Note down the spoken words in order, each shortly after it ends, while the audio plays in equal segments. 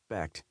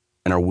respect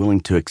and are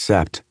willing to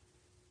accept.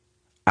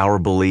 Our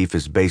belief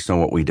is based on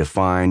what we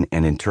define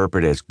and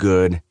interpret as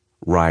good,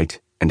 right,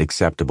 and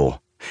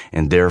acceptable,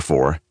 and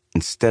therefore,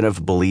 instead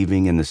of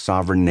believing in the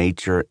sovereign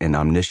nature and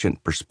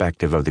omniscient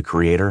perspective of the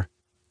Creator,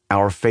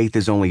 our faith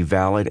is only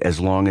valid as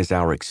long as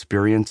our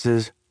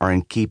experiences are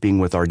in keeping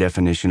with our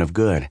definition of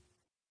good.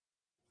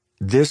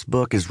 This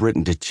book is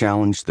written to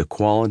challenge the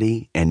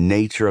quality and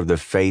nature of the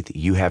faith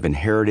you have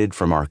inherited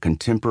from our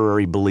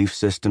contemporary belief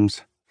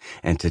systems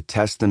and to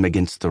test them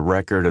against the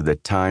record of the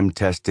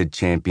time-tested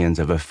champions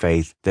of a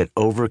faith that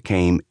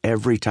overcame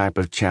every type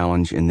of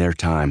challenge in their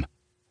time.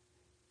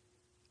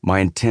 My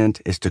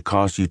intent is to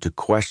cause you to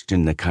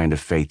question the kind of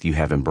faith you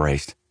have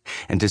embraced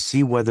and to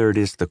see whether it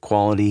is the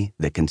quality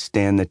that can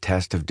stand the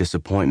test of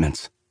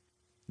disappointments,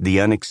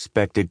 the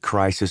unexpected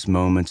crisis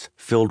moments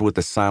filled with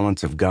the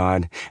silence of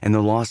God and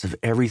the loss of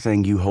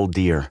everything you hold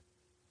dear.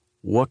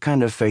 What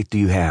kind of faith do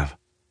you have?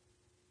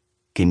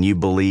 Can you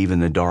believe in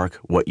the dark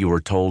what you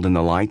were told in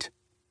the light?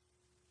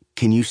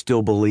 Can you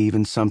still believe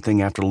in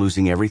something after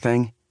losing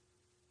everything?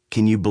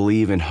 Can you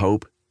believe in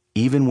hope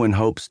even when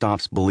hope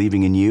stops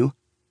believing in you?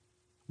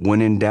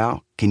 When in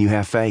doubt, can you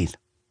have faith?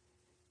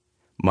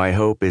 My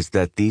hope is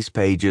that these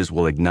pages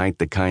will ignite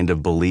the kind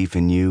of belief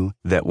in you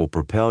that will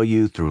propel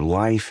you through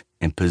life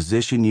and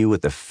position you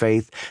with a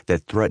faith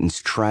that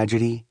threatens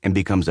tragedy and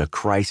becomes a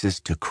crisis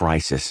to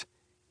crisis.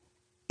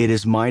 It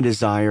is my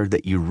desire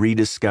that you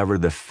rediscover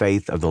the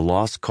faith of the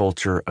lost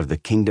culture of the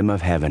kingdom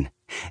of heaven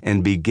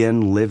and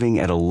begin living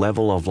at a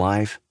level of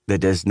life that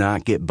does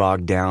not get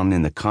bogged down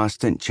in the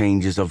constant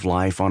changes of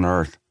life on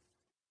earth.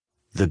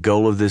 The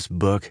goal of this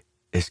book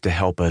is to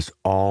help us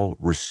all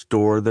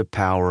restore the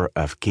power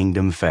of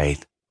kingdom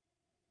faith.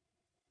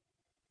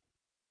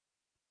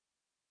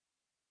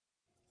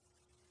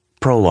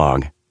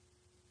 Prologue.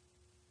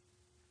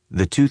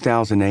 The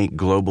 2008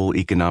 global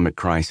economic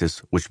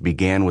crisis, which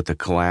began with the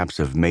collapse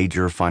of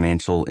major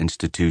financial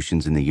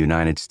institutions in the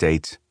United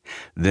States,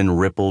 then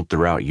rippled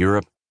throughout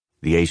Europe,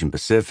 the Asian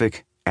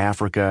Pacific,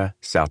 Africa,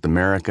 South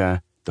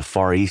America, the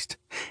Far East,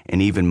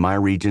 and even my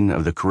region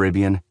of the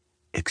Caribbean,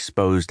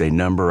 exposed a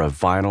number of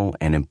vital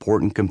and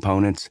important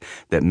components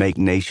that make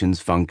nations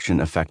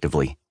function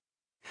effectively.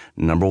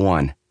 Number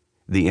one,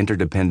 the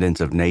interdependence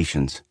of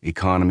nations,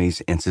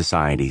 economies, and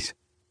societies.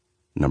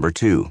 Number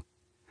two,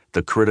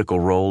 the critical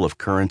role of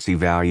currency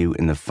value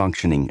in the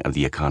functioning of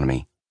the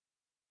economy.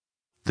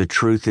 The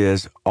truth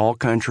is, all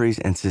countries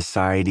and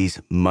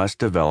societies must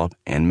develop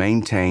and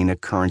maintain a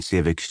currency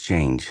of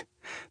exchange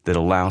that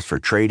allows for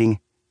trading,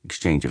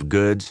 exchange of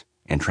goods,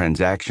 and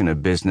transaction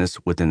of business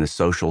within the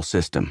social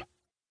system.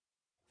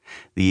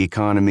 The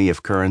economy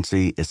of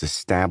currency is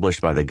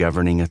established by the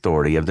governing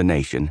authority of the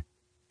nation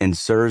and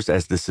serves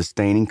as the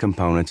sustaining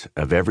component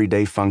of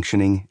everyday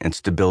functioning and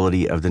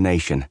stability of the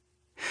nation.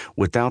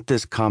 Without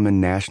this common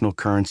national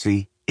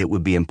currency, it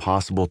would be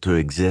impossible to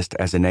exist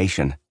as a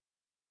nation.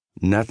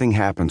 Nothing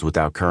happens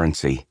without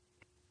currency,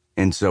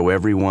 and so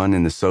everyone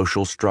in the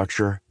social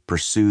structure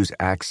pursues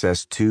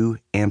access to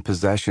and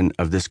possession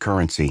of this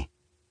currency.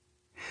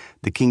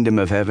 The kingdom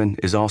of heaven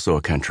is also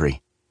a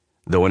country,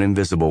 though an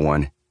invisible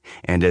one,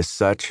 and as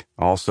such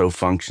also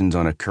functions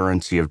on a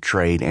currency of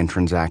trade and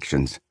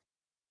transactions.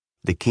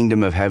 The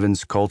kingdom of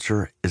heaven's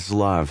culture is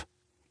love,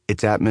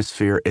 its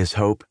atmosphere is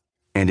hope,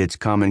 and its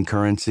common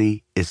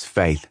currency is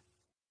faith.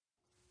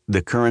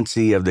 The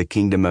currency of the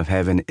kingdom of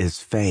heaven is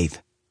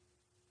faith.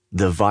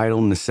 The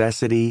vital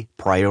necessity,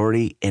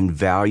 priority, and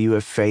value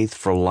of faith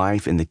for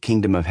life in the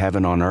kingdom of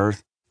heaven on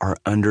earth are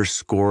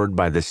underscored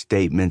by the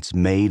statements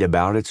made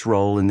about its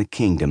role in the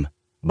kingdom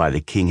by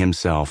the King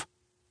himself.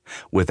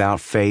 Without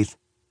faith,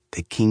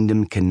 the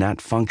kingdom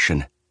cannot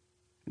function.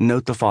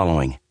 Note the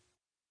following.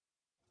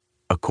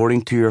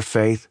 According to your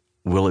faith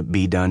will it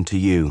be done to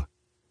you.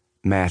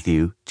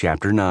 Matthew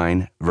chapter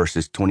 9,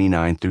 verses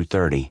 29 through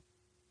 30.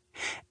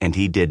 And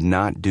he did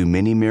not do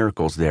many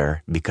miracles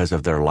there because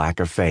of their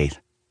lack of faith.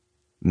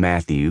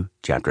 Matthew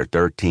chapter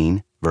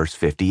 13, verse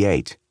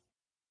 58.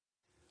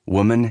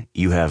 Woman,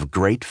 you have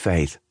great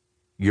faith.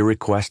 Your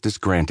request is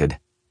granted.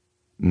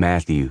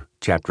 Matthew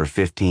chapter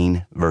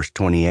 15, verse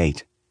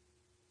 28.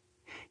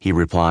 He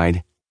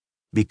replied,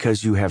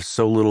 Because you have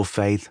so little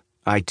faith,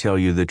 I tell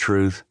you the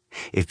truth.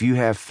 If you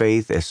have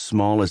faith as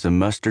small as a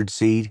mustard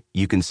seed,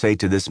 you can say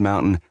to this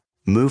mountain,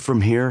 Move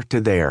from here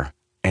to there,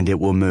 and it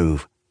will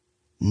move.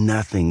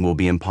 Nothing will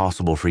be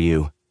impossible for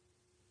you.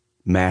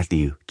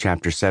 Matthew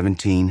chapter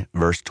 17,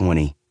 verse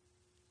 20.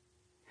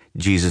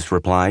 Jesus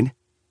replied,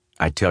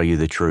 I tell you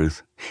the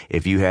truth.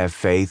 If you have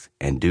faith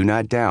and do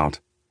not doubt,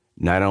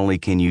 not only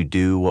can you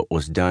do what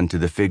was done to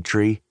the fig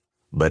tree,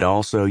 but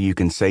also you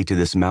can say to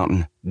this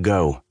mountain,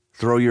 Go,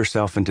 throw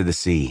yourself into the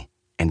sea,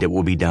 and it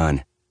will be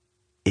done.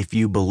 If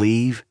you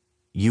believe,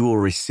 you will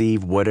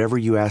receive whatever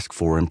you ask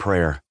for in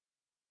prayer.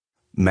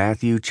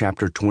 Matthew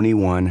chapter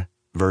 21,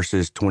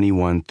 verses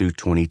 21 through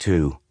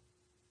 22.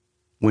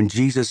 When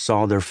Jesus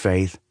saw their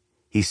faith,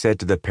 he said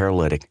to the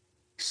paralytic,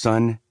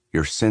 Son,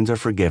 your sins are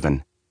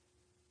forgiven.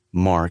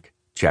 Mark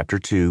chapter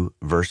 2,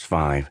 verse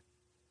 5.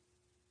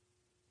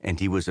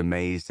 And he was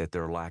amazed at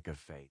their lack of faith.